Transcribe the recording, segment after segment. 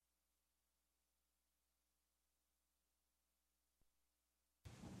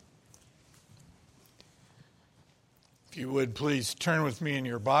If you would please turn with me in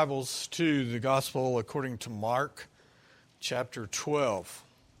your Bibles to the Gospel according to Mark chapter 12.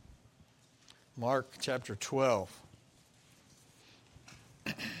 Mark chapter 12.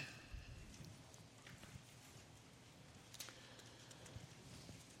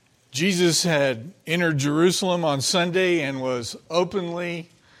 Jesus had entered Jerusalem on Sunday and was openly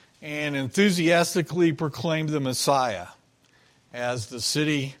and enthusiastically proclaimed the Messiah as the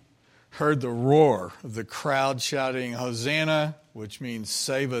city heard the roar of the crowd shouting, "Hosanna," which means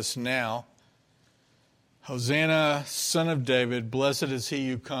 "save us now." "Hosanna, Son of David, blessed is he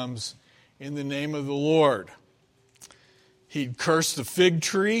who comes in the name of the Lord." He'd cursed the fig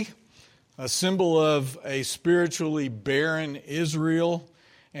tree, a symbol of a spiritually barren Israel,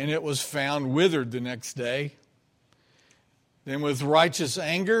 and it was found withered the next day. Then with righteous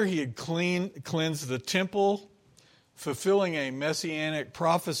anger, he had cleansed the temple, fulfilling a messianic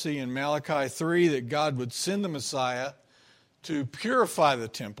prophecy in Malachi 3 that God would send the Messiah to purify the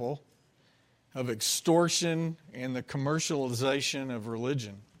temple of extortion and the commercialization of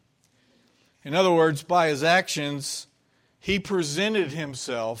religion. In other words, by his actions, he presented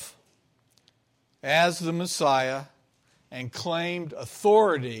himself as the Messiah and claimed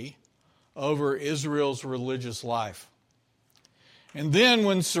authority over Israel's religious life. And then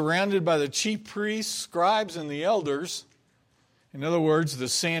when surrounded by the chief priests, scribes, and the elders, in other words, the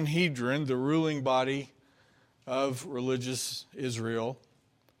Sanhedrin, the ruling body of religious Israel,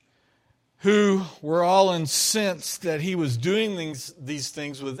 who were all incensed that he was doing these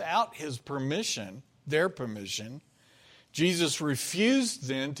things without his permission, their permission, Jesus refused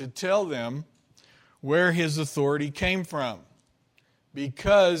then to tell them where his authority came from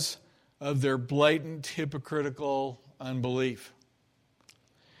because of their blatant hypocritical unbelief.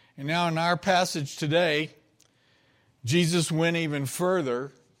 And now in our passage today, Jesus went even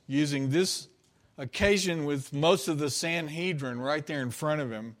further, using this occasion with most of the Sanhedrin right there in front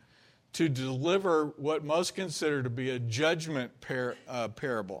of him, to deliver what most consider to be a judgment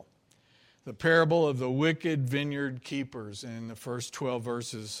parable. The parable of the wicked vineyard keepers in the first 12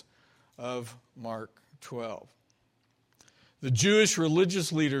 verses of Mark 12. The Jewish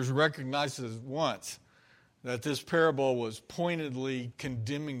religious leaders recognized at once that this parable was pointedly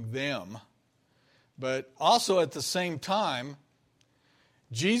condemning them, but also at the same time,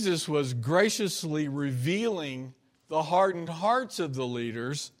 Jesus was graciously revealing the hardened hearts of the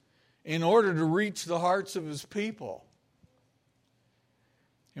leaders in order to reach the hearts of his people.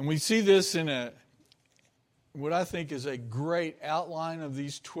 And we see this in what I think is a great outline of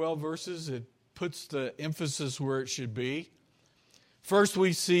these 12 verses. It puts the emphasis where it should be. First,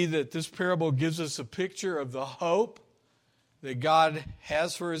 we see that this parable gives us a picture of the hope that God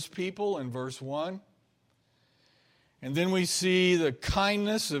has for his people in verse 1. And then we see the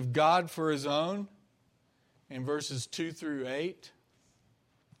kindness of God for his own in verses 2 through 8.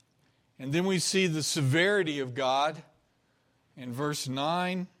 And then we see the severity of God in verse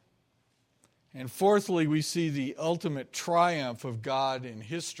 9. And fourthly, we see the ultimate triumph of God in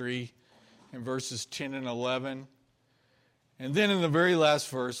history in verses 10 and 11. And then in the very last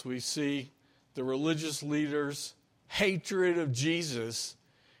verse, we see the religious leaders' hatred of Jesus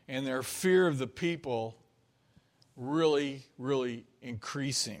and their fear of the people really, really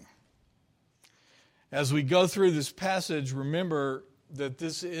increasing. As we go through this passage, remember that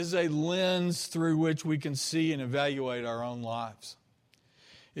this is a lens through which we can see and evaluate our own lives.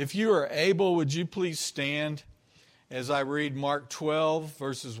 If you are able, would you please stand as I read Mark 12,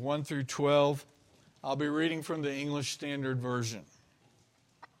 verses 1 through 12. I'll be reading from the English Standard Version.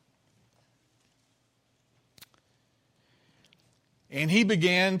 And he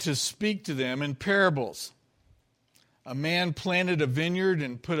began to speak to them in parables. A man planted a vineyard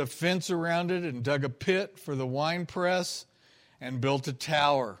and put a fence around it and dug a pit for the winepress and built a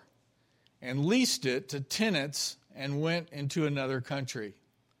tower and leased it to tenants and went into another country.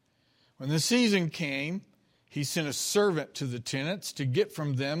 When the season came, he sent a servant to the tenants to get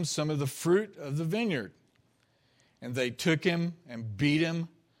from them some of the fruit of the vineyard. And they took him and beat him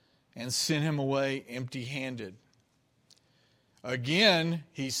and sent him away empty-handed. Again,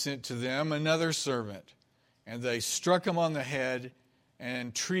 he sent to them another servant, and they struck him on the head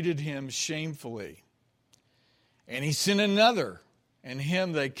and treated him shamefully. And he sent another, and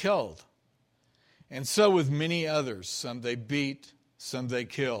him they killed. And so with many others, some they beat, some they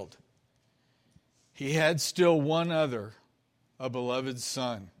killed. He had still one other, a beloved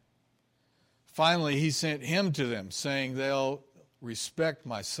son. Finally, he sent him to them, saying, "They'll respect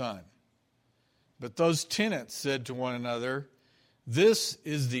my son." But those tenants said to one another, "This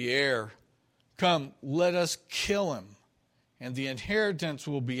is the heir. Come, let us kill him, and the inheritance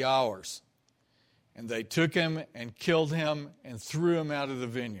will be ours." And they took him and killed him and threw him out of the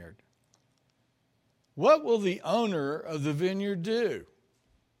vineyard. What will the owner of the vineyard do?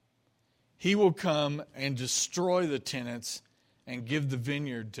 He will come and destroy the tenants and give the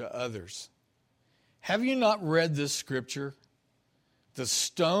vineyard to others. Have you not read this scripture? The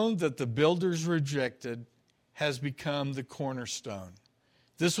stone that the builders rejected has become the cornerstone.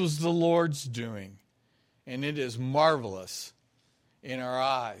 This was the Lord's doing, and it is marvelous in our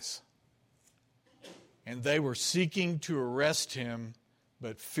eyes. And they were seeking to arrest him,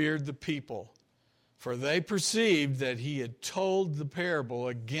 but feared the people, for they perceived that he had told the parable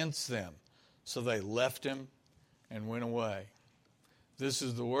against them. So they left him and went away. This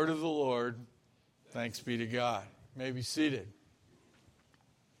is the word of the Lord. Thanks be to God. You may be seated.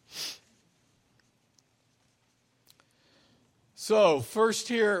 So, first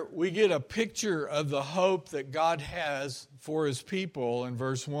here we get a picture of the hope that God has for his people in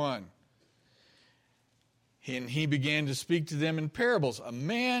verse 1. And he began to speak to them in parables. A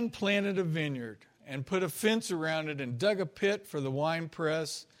man planted a vineyard and put a fence around it and dug a pit for the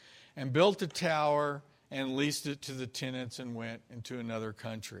winepress and built a tower and leased it to the tenants and went into another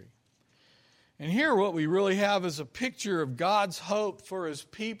country. And here what we really have is a picture of God's hope for his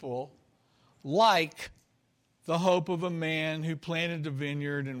people, like the hope of a man who planted a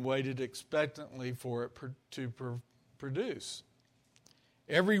vineyard and waited expectantly for it to produce.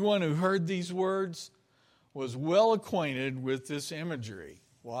 Everyone who heard these words was well acquainted with this imagery.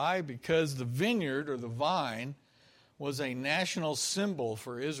 Why? Because the vineyard or the vine was a national symbol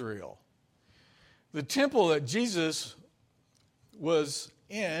for Israel. The temple that Jesus was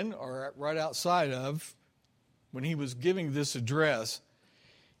in, or right outside of, when he was giving this address,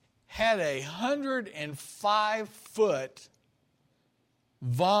 had 105-foot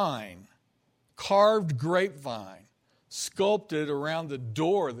vine, carved grapevine, sculpted around the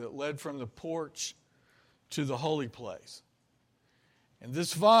door that led from the porch to the holy place. And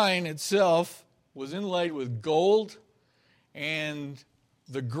this vine itself was inlaid with gold, and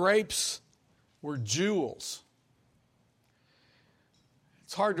the grapes were jewels.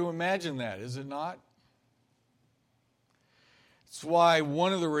 It's hard to imagine that, is it not? It's why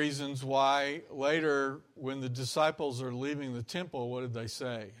one of the reasons why later when the disciples are leaving the temple, what did they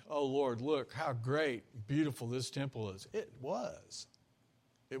say? Oh Lord, look how great, beautiful this temple is. It was.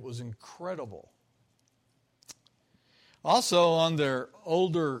 It was incredible. Also, on their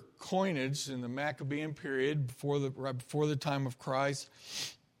older coinage in the Maccabean period, right before the time of Christ,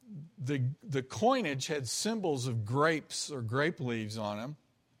 the coinage had symbols of grapes or grape leaves on them.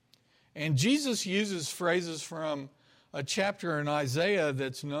 And Jesus uses phrases from a chapter in Isaiah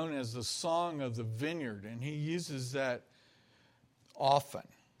that's known as the Song of the Vineyard, and he uses that often.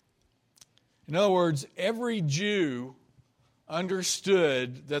 In other words, every Jew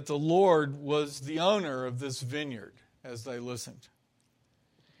understood that the Lord was the owner of this vineyard as they listened.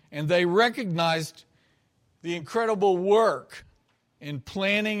 And they recognized the incredible work in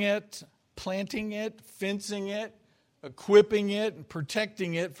planting it, fencing it, equipping it, and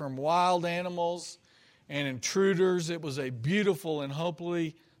protecting it from wild animals and intruders. It was a beautiful and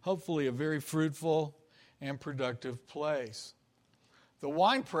hopefully a very fruitful and productive place. The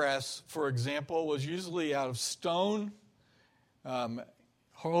winepress, for example, was usually out of stone,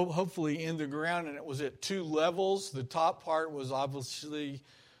 hopefully in the ground, and it was at two levels. The top part was obviously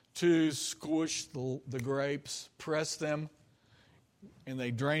to squish the grapes, press them, and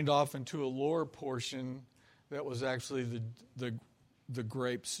they drained off into a lower portion that was actually the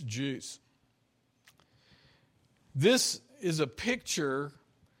grape's juice. This is a picture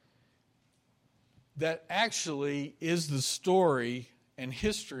that actually is the story and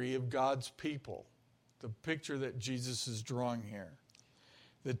history of God's people, the picture that Jesus is drawing here.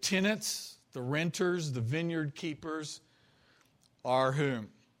 The tenants, the renters, the vineyard keepers are whom?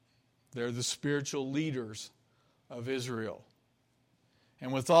 They're the spiritual leaders of Israel.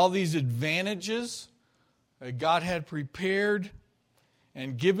 And with all these advantages that God had prepared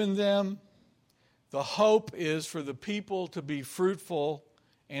and given them, the hope is for the people to be fruitful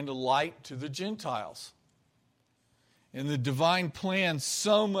and a light to the Gentiles. In the divine plan,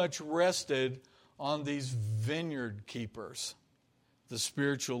 so much rested on these vineyard keepers, the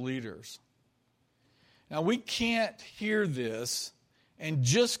spiritual leaders. Now, we can't hear this and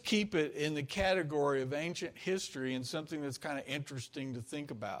just keep it in the category of ancient history and something that's kind of interesting to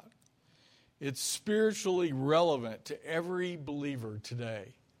think about. It's spiritually relevant to every believer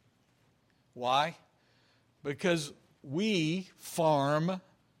today. Why? Because we farm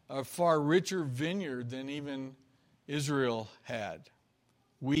a far richer vineyard than even Israel had.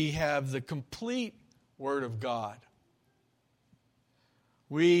 We have the complete Word of God.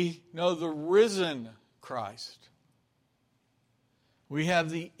 We know the risen Christ. We have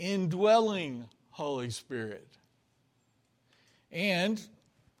the indwelling Holy Spirit. And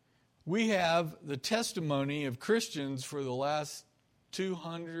we have the testimony of Christians for the last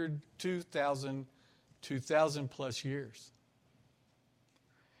 2,000 plus years.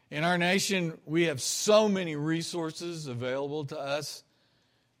 In our nation, we have so many resources available to us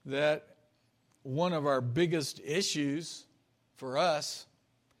that one of our biggest issues for us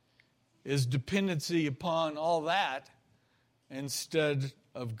is dependency upon all that instead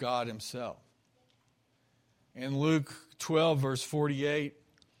of God Himself. In Luke 12, verse 48,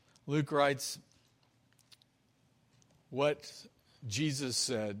 Luke writes what Jesus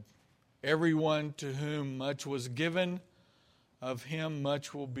said, "Everyone to whom much was given, of him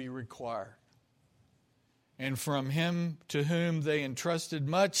much will be required. And from him to whom they entrusted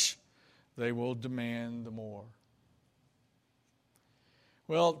much, they will demand the more."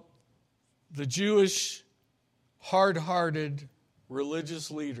 Well, the Jewish hard-hearted religious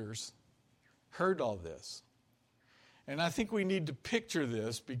leaders heard all this. And I think we need to picture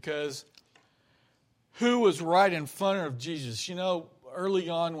this because who was right in front of Jesus? You know, early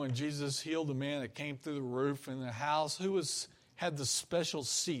on when Jesus healed the man that came through the roof in the house, who had the special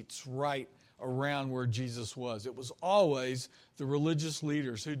seats right around where Jesus was? It was always the religious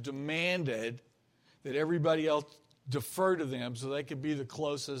leaders who demanded that everybody else defer to them so they could be the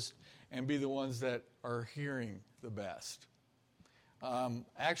closest and be the ones that are hearing the best.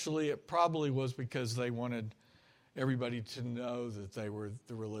 Actually, it probably was because they wanted everybody to know that they were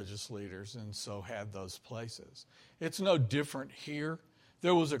the religious leaders and so had those places. It's no different here.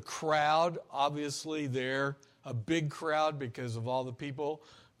 There was a crowd, obviously there, a big crowd because of all the people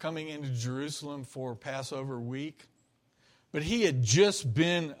coming into Jerusalem for Passover week. But he had just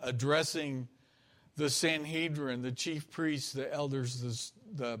been addressing the Sanhedrin, the chief priests, the elders,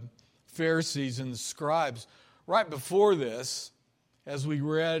 the Pharisees, and the scribes. Right before this, as we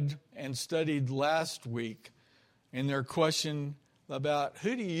read and studied last week, in their question about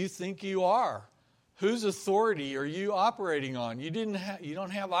who do you think you are? Whose authority are you operating on? You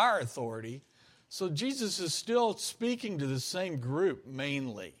don't have our authority. So Jesus is still speaking to the same group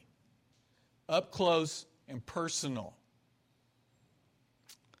mainly, up close and personal.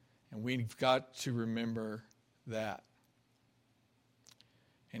 And we've got to remember that.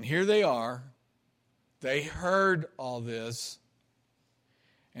 And here they are. They heard all this.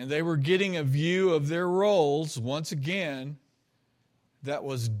 And they were getting a view of their roles, once again, that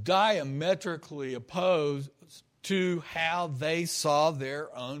was diametrically opposed to how they saw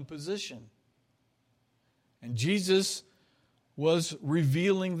their own position. And Jesus was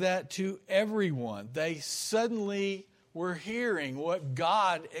revealing that to everyone. They suddenly were hearing what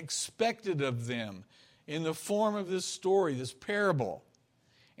God expected of them in the form of this story, this parable.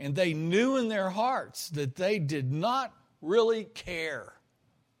 And they knew in their hearts that they did not really care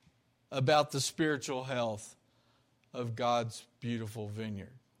about the spiritual health of God's beautiful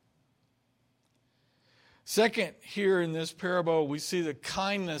vineyard. Second, here in this parable, we see the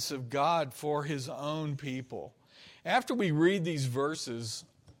kindness of God for His own people. After we read these verses,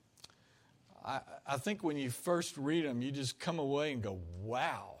 I think when you first read them, you just come away and go,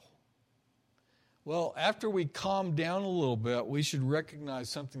 wow. Well, after we calm down a little bit, we should recognize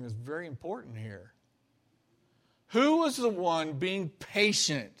something that's very important here. Who was the one being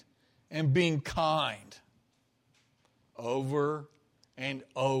patient and being kind? Over and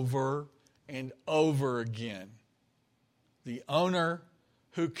over and over again. The owner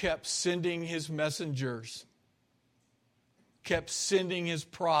who kept sending his messengers, kept sending his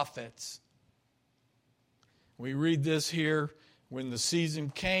prophets. We read this here. When the season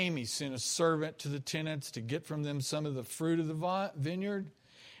came, he sent a servant to the tenants to get from them some of the fruit of the vineyard.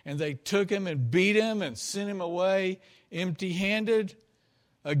 And they took him and beat him and sent him away empty-handed.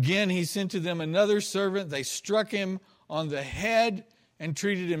 Again, he sent to them another servant. They struck him on the head and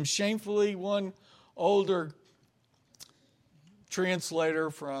treated him shamefully. One older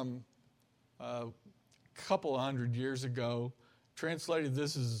translator from a couple of 100 years ago translated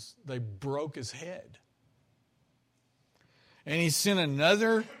this as they broke his head. And he sent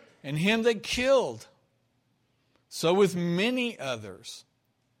another, and him they killed. So with many others,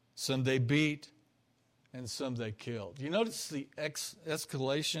 some they beat, and some they killed. You notice the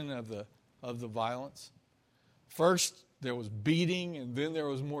escalation of the violence? First, there was beating, and then there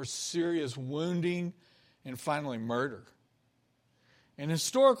was more serious wounding, and finally murder. And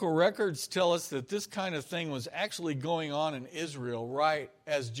historical records tell us that this kind of thing was actually going on in Israel right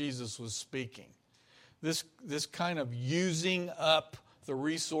as Jesus was speaking. This kind of using up the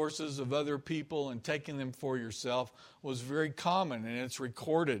resources of other people and taking them for yourself was very common, and it's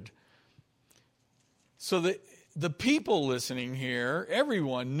recorded. So the people listening here,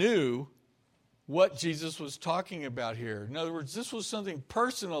 everyone knew what Jesus was talking about here. In other words, this was something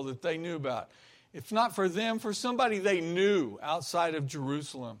personal that they knew about. If not for them, for somebody they knew outside of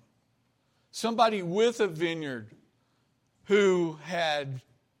Jerusalem. Somebody with a vineyard who had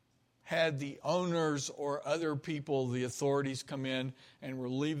the owners or other people, the authorities, come in and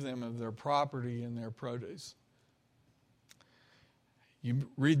relieve them of their property and their produce. You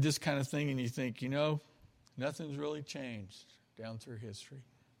read this kind of thing and you think, nothing's really changed down through history.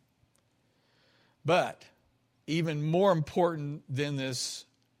 But even more important than this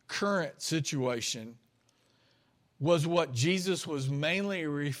current situation was what Jesus was mainly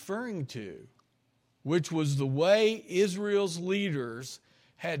referring to, which was the way Israel's leaders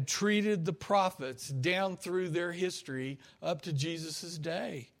had treated the prophets down through their history up to Jesus'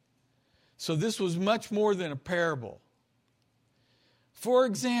 day. So this was much more than a parable. For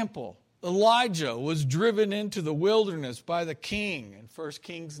example, Elijah was driven into the wilderness by the king in 1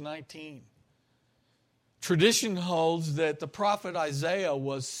 Kings 19. Tradition holds that the prophet Isaiah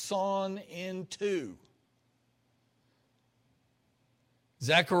was sawn in two.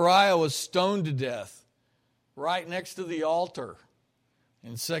 Zechariah was stoned to death right next to the altar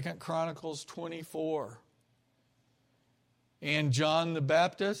in 2 Chronicles 24. And John the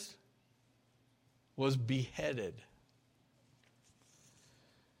Baptist was beheaded.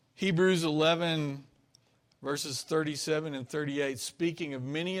 Hebrews 11, verses 37 and 38, speaking of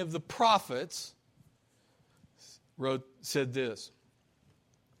many of the prophets, said this: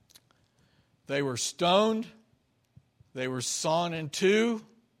 they were stoned, they were sawn in two,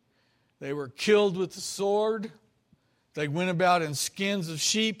 they were killed with the sword, they went about in skins of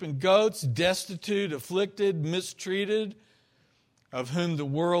sheep and goats, destitute, afflicted, mistreated, of whom the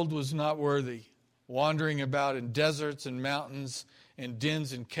world was not worthy, wandering about in deserts and mountains and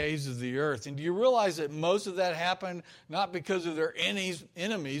dens and caves of the earth. And do you realize that most of that happened not because of their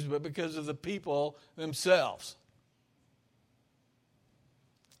enemies, but because of the people themselves?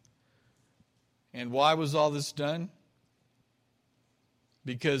 And why was all this done?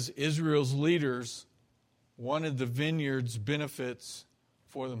 Because Israel's leaders wanted the vineyard's benefits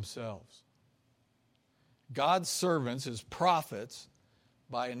for themselves. God's servants, his prophets,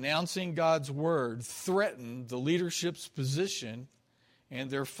 by announcing God's word, threatened the leadership's position and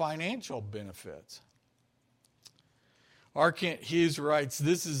their financial benefits. R. Kent Hughes writes,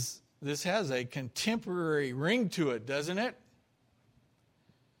 this has a contemporary ring to it, doesn't it?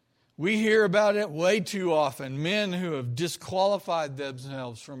 We hear about it way too often. Men who have disqualified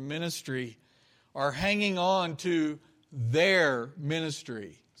themselves from ministry are hanging on to their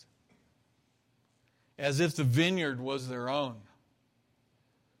ministry as if the vineyard was their own.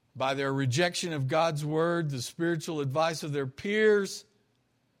 By their rejection of God's word, the spiritual advice of their peers,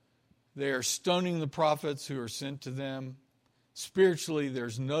 they are stoning the prophets who are sent to them. Spiritually,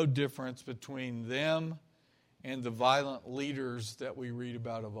 there's no difference between them and the violent leaders that we read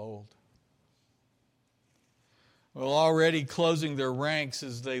about of old. Well, already closing their ranks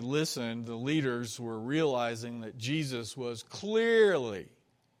as they listened, the leaders were realizing that Jesus was clearly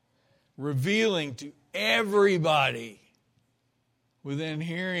revealing to everybody within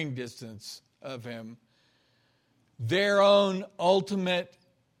hearing distance of him their own ultimate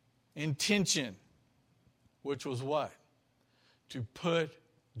intention, which was what? To put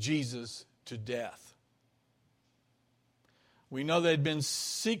Jesus to death. We know they'd been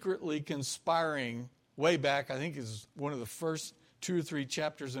secretly conspiring way back. I think is one of the first 2 or 3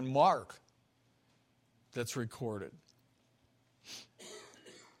 chapters in Mark that's recorded.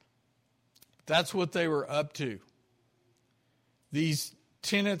 That's what they were up to. These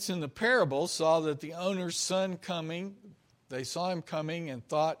tenants in the parable saw that the owner's son coming, they saw him coming and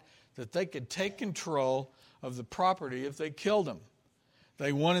thought that they could take control of the property if they killed him.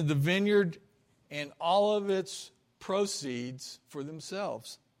 They wanted the vineyard and all of its proceeds for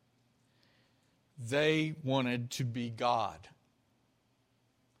themselves. They wanted to be God.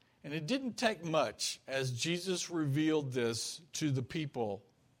 And it didn't take much as Jesus revealed this to the people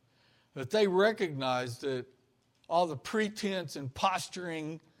that they recognized that all the pretense and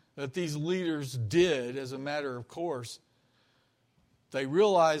posturing that these leaders did as a matter of course, they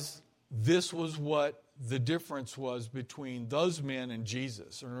realized this was what the difference was between those men and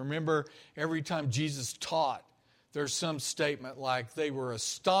Jesus. And remember, every time Jesus taught, there's some statement like they were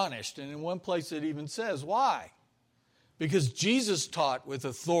astonished. And in one place it even says, why? Because Jesus taught with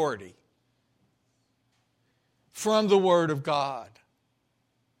authority from the Word of God,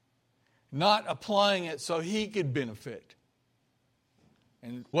 not applying it so he could benefit,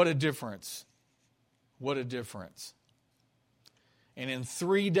 And what a difference. What a difference. And in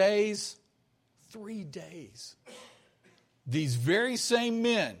 3 days, these very same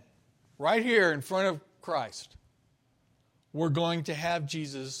men, right here in front of Christ, were going to have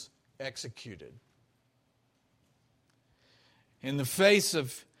Jesus executed. In the face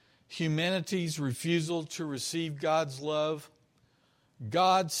of humanity's refusal to receive God's love,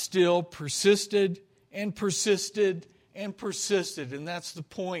 God still persisted and persisted and persisted, and that's the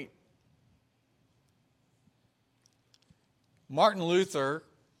point. Martin Luther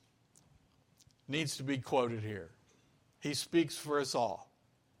needs to be quoted here. He speaks for us all.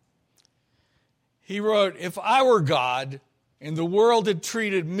 He wrote, "If I were God and the world had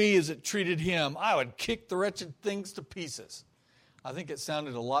treated me as it treated him, I would kick the wretched things to pieces." I think it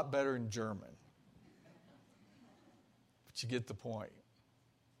sounded a lot better in German. But you get the point.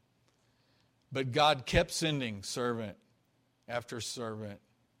 But God kept sending servant after servant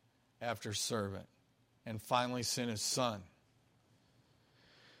after servant, and finally sent his Son.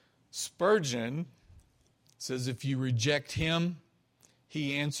 Spurgeon says, if you reject him,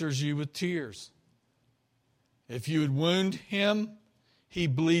 he answers you with tears. If you would wound him, he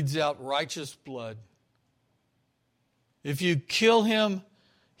bleeds out righteous blood. If you kill him,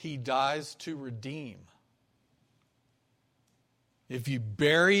 he dies to redeem. If you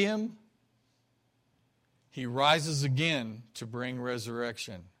bury him, he rises again to bring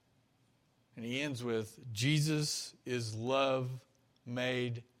resurrection. And he ends with, Jesus is love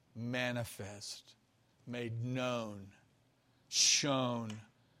made manifest, made known, shown,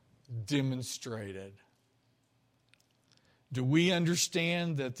 demonstrated. Do we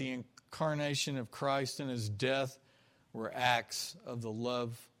understand that the incarnation of Christ and his death were acts of the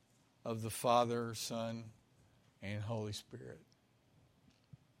love of the Father, Son, and Holy Spirit?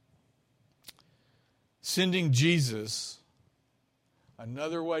 Sending Jesus,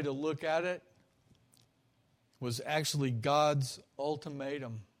 another way to look at it, was actually God's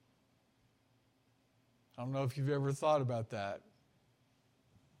ultimatum. I don't know if you've ever thought about that.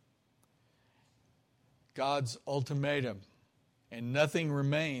 God's ultimatum. And nothing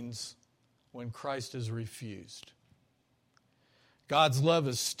remains when Christ is refused. God's love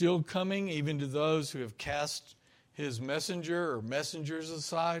is still coming even to those who have cast his messenger or messengers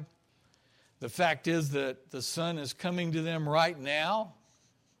aside. The fact is that the Son is coming to them right now,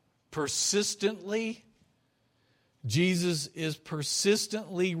 persistently. Jesus is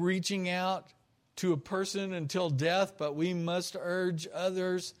persistently reaching out to a person until death, but we must urge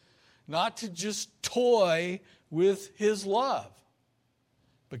others not to just toy with his love,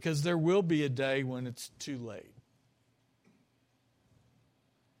 because there will be a day when it's too late.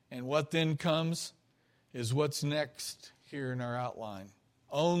 And what then comes is what's next here in our outline.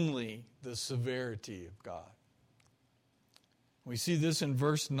 Only the severity of God. We see this in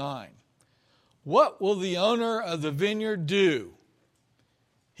verse 9. What will the owner of the vineyard do?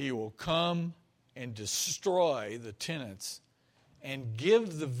 He will come and destroy the tenants and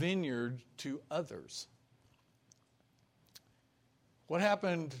give the vineyard to others. What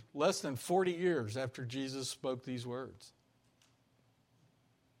happened less than 40 years after Jesus spoke these words?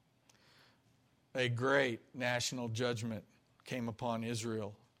 A great national judgment came upon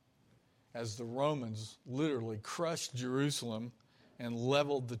Israel as the Romans literally crushed Jerusalem and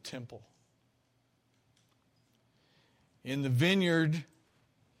leveled the temple. In the vineyard,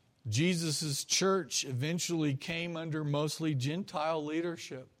 Jesus' church eventually came under mostly Gentile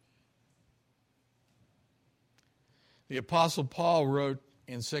leadership. The Apostle Paul wrote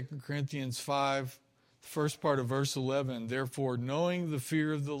in 2 Corinthians 5, the first part of verse 11, therefore, knowing the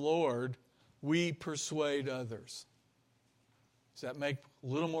fear of the Lord, we persuade others. Does that make a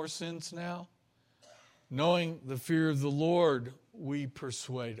little more sense now? Knowing the fear of the Lord, we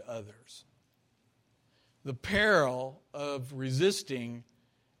persuade others. The peril of resisting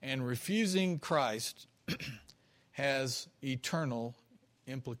and refusing Christ has eternal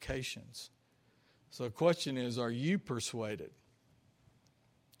implications. So the question is, are you persuaded?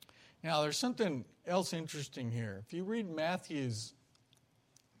 Now, there's something else interesting here. If you read Matthew's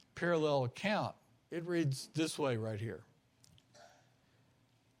parallel account, it reads this way right here.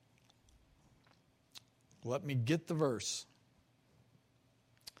 Let me get the verse.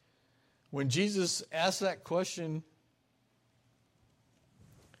 When Jesus asked that question,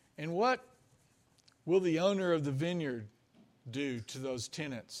 and what will the owner of the vineyard do to those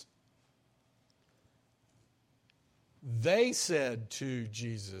tenants? They said to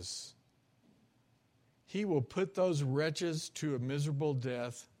Jesus, he will put those wretches to a miserable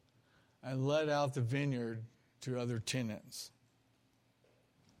death and let out the vineyard to other tenants.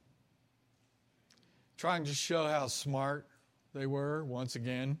 Trying to show how smart they were, once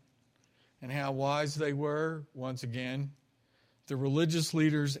again, and how wise they were, once again. The religious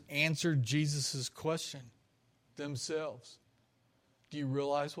leaders answered Jesus' question themselves. Do you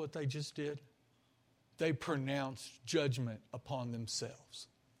realize what they just did? They pronounced judgment upon themselves.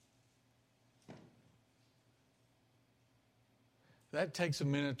 That takes a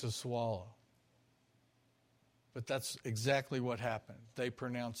minute to swallow. But that's exactly what happened. They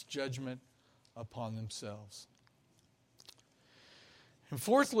pronounced judgment upon themselves. And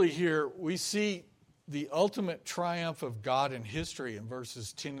fourthly here, we see the ultimate triumph of God in history in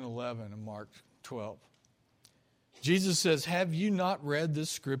verses 10 and 11 of Mark 12. Jesus says, have you not read this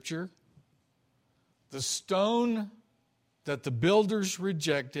scripture? The stone that the builders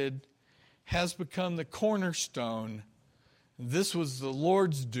rejected has become the cornerstone. This was the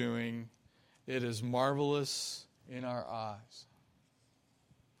Lord's doing. It is marvelous in our eyes.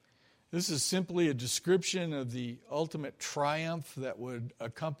 This is simply a description of the ultimate triumph that would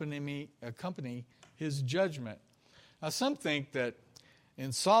accompany his judgment. Now, some think that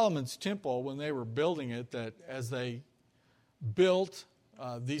in Solomon's temple, when they were building it, that as they built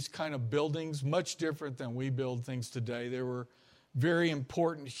these kind of buildings, much different than we build things today, there were very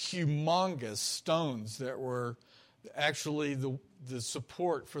important, humongous stones that were actually the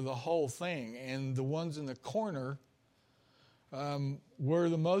support for the whole thing. And the ones in the corner were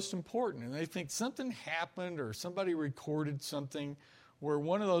the most important. And they think something happened or somebody recorded something where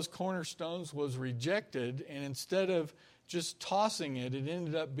one of those cornerstones was rejected, and instead of just tossing it, it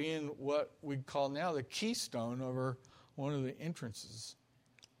ended up being what we call now the keystone over one of the entrances.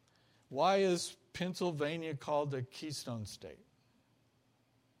 Why is Pennsylvania called the Keystone State?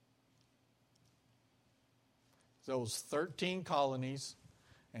 Those 13 colonies,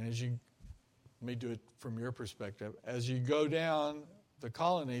 and let me do it from your perspective, as you go down the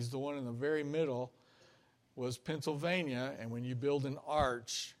colonies, the one in the very middle was Pennsylvania, and when you build an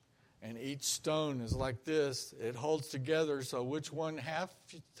arch, and each stone is like this, it holds together, so which one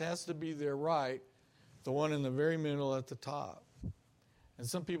has to be there right? The one in the very middle at the top. And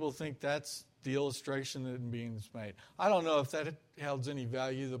some people think that's the illustration that being made. I don't know if that holds any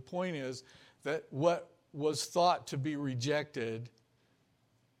value. The point is that what was thought to be rejected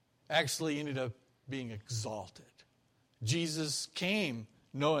actually ended up being exalted. Jesus came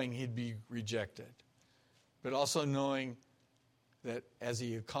knowing he'd be rejected, but also knowing that as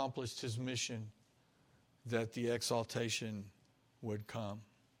he accomplished his mission, that the exaltation would come.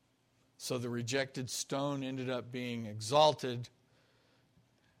 So the rejected stone ended up being exalted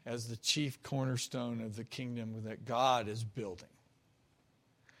as the chief cornerstone of the kingdom that God is building.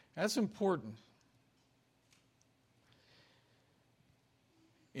 That's important.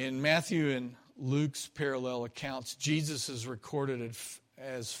 In Matthew and Luke's parallel accounts, Jesus is recorded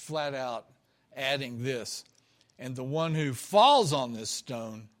as flat out adding this, and the one who falls on this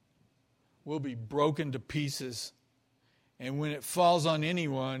stone will be broken to pieces, and when it falls on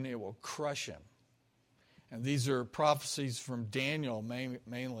anyone, it will crush him. And these are prophecies from Daniel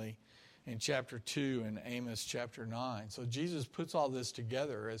mainly in chapter 2 and Amos chapter 9. So Jesus puts all this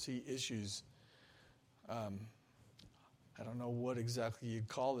together as he issues, I don't know what exactly you'd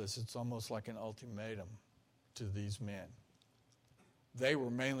call this. It's almost like an ultimatum to these men. They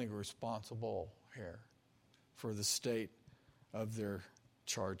were mainly responsible here for the state of their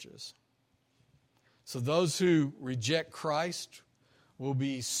charges. So those who reject Christ will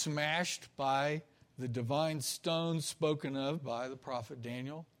be smashed by the divine stone spoken of by the prophet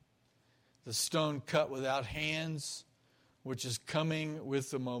Daniel, the stone cut without hands, which is coming with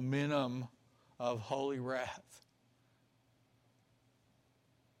the momentum of holy wrath.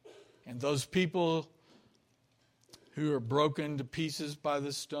 And those people who are broken to pieces by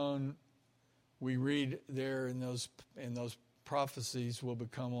the stone, we read there in those prophecies, will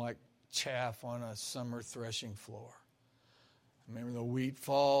become like chaff on a summer threshing floor. Remember, the wheat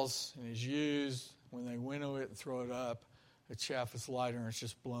falls and is used. When they winnow it and throw it up, the chaff is lighter and it's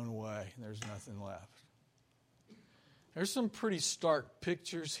just blown away and there's nothing left. There's some pretty stark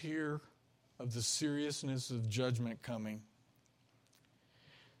pictures here of the seriousness of judgment coming.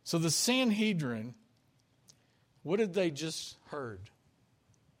 So the Sanhedrin, what had they just heard?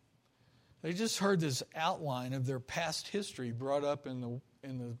 They just heard this outline of their past history brought up in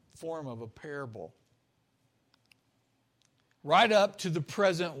the form of a parable. Right up to the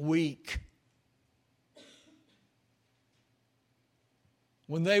present week,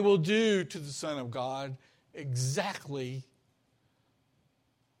 when they will do to the Son of God exactly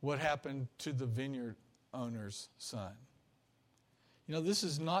what happened to the vineyard owner's son. You know, this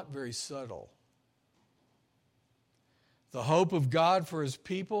is not very subtle. The hope of God for his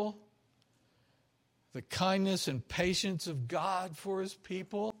people, the kindness and patience of God for his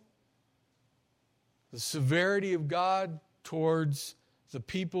people, the severity of God towards the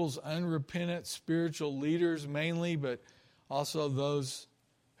people's unrepentant spiritual leaders mainly, but also those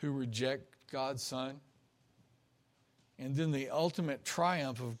who reject God's Son, and then the ultimate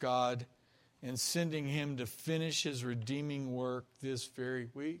triumph of God in sending him to finish his redeeming work this very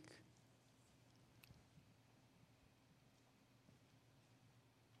week.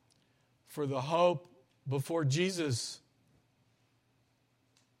 For the hope before Jesus,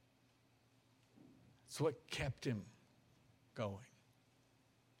 it's what kept him going,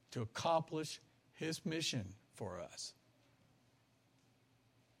 to accomplish his mission for us.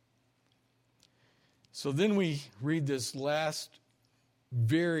 So then we read this last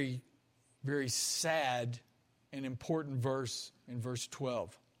very, very sad and important verse in verse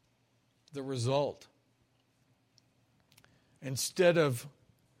 12. The result. Instead of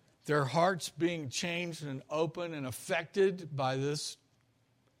their hearts being changed and open and affected by this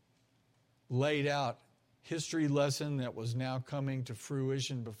laid out history lesson that was now coming to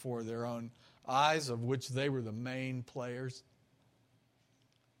fruition before their own eyes, of which they were the main players,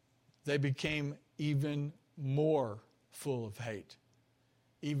 they became even more full of hate,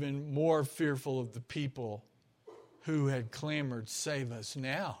 even more fearful of the people who had clamored, "Save us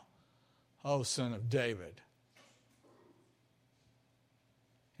now, O Son of David."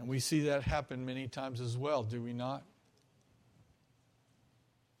 And we see that happen many times as well, do we not?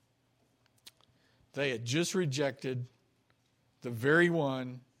 They had just rejected the very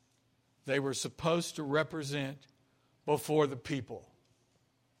one they were supposed to represent before the people.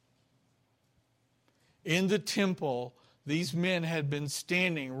 In the temple, these men had been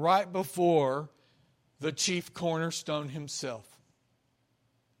standing right before the chief cornerstone himself.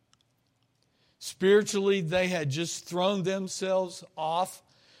 Spiritually, they had just thrown themselves off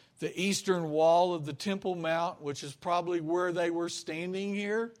the eastern wall of the Temple Mount, which is probably where they were standing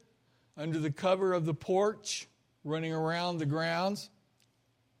here, under the cover of the porch, running around the grounds.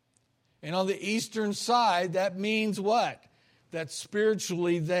 And on the eastern side, that means what? That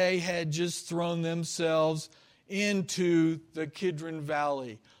spiritually they had just thrown themselves into the Kidron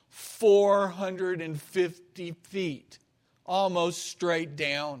Valley, 450 feet, almost straight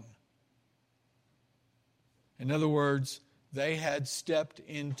down. In other words, they had stepped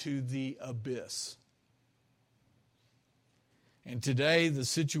into the abyss. And today the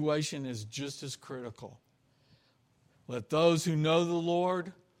situation is just as critical. Let those who know the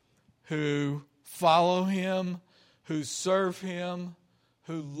Lord, who follow him, who serve him,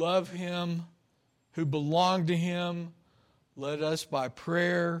 who love him, who belong to him, let us by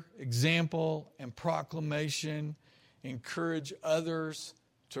prayer, example, and proclamation encourage others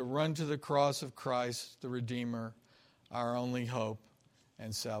to run to the cross of Christ, the Redeemer, our only hope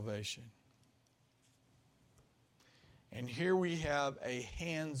and salvation. And here we have a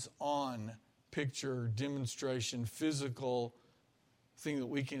hands-on picture, demonstration, physical thing that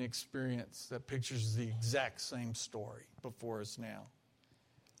we can experience that pictures the exact same story before us now.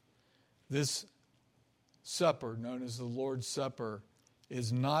 This supper, known as the Lord's Supper,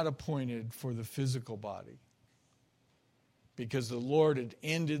 is not appointed for the physical body, because the Lord had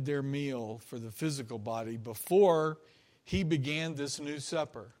ended their meal for the physical body before he began this new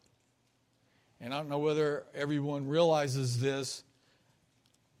supper. And I don't know whether everyone realizes this,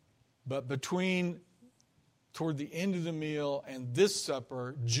 but toward the end of the meal and this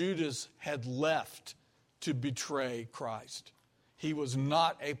supper, Judas had left to betray Christ. He was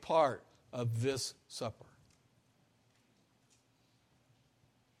not a part of this supper.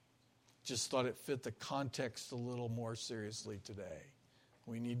 Just thought it fit the context a little more seriously today.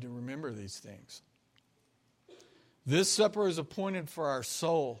 We need to remember these things. This supper is appointed for our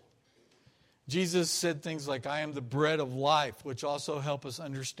soul. Jesus said things like, "I am the bread of life," which also help us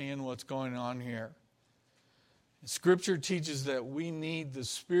understand what's going on here. Scripture teaches that we need the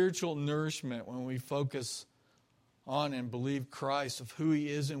spiritual nourishment when we focus on and believe Christ of who he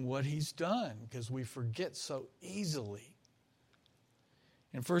is and what he's done, because we forget so easily.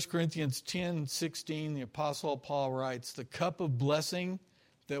 In 1 Corinthians 10:16, the Apostle Paul writes, "The cup of blessing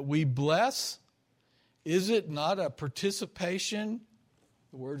that we bless, is it not a participation,"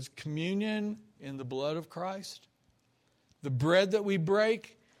 the word is communion, "in the blood of Christ? The bread that we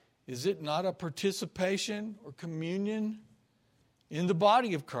break, is it not a participation or communion in the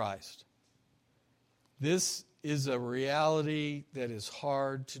body of Christ?" This is a reality that is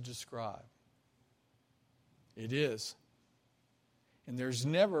hard to describe. It is. And there's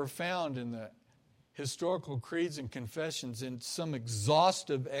never found in the historical creeds and confessions in some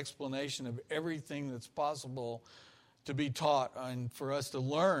exhaustive explanation of everything that's possible to be taught and for us to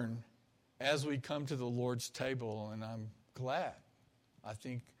learn as we come to the Lord's table, and I'm glad. I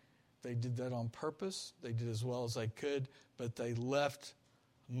think they did that on purpose. They did as well as they could, but they left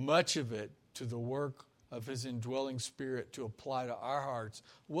much of it to the work of His indwelling Spirit to apply to our hearts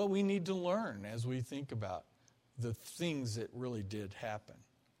what we need to learn as we think about the things that really did happen.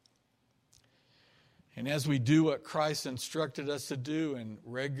 And as we do what Christ instructed us to do, and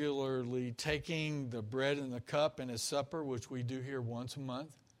regularly taking the bread and the cup in His supper, which we do here once a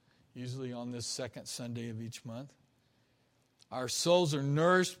month, usually on this second Sunday of each month, our souls are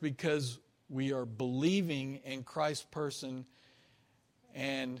nourished because we are believing in Christ's person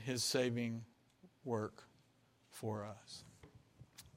and His saving work for us.